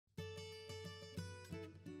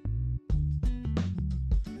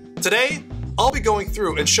Today, I'll be going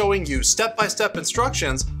through and showing you step-by-step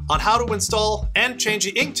instructions on how to install and change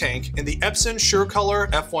the ink tank in the Epson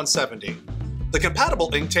SureColor F170. The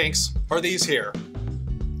compatible ink tanks are these here.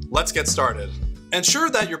 Let's get started.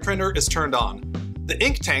 Ensure that your printer is turned on. The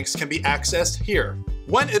ink tanks can be accessed here.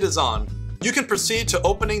 When it is on, you can proceed to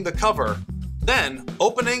opening the cover, then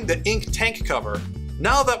opening the ink tank cover.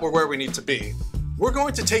 Now that we're where we need to be, we're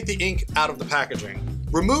going to take the ink out of the packaging.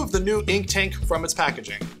 Remove the new ink tank from its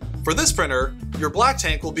packaging. For this printer, your black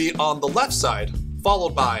tank will be on the left side,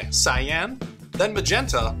 followed by cyan, then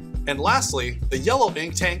magenta, and lastly, the yellow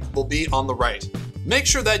ink tank will be on the right. Make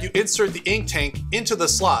sure that you insert the ink tank into the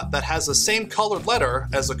slot that has the same colored letter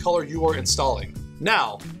as the color you are installing.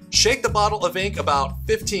 Now, shake the bottle of ink about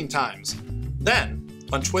 15 times. Then,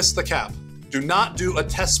 untwist the cap. Do not do a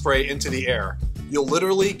test spray into the air. You'll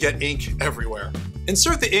literally get ink everywhere.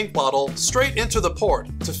 Insert the ink bottle straight into the port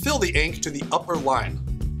to fill the ink to the upper line.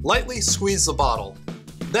 Lightly squeeze the bottle.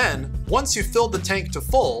 Then, once you've filled the tank to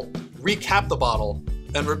full, recap the bottle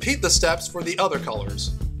and repeat the steps for the other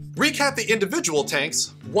colors. Recap the individual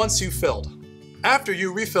tanks once you've filled. After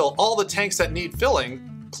you refill all the tanks that need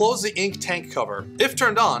filling, close the ink tank cover. If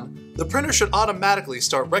turned on, the printer should automatically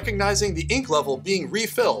start recognizing the ink level being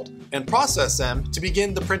refilled and process them to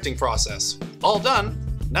begin the printing process. All done,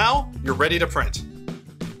 now you're ready to print.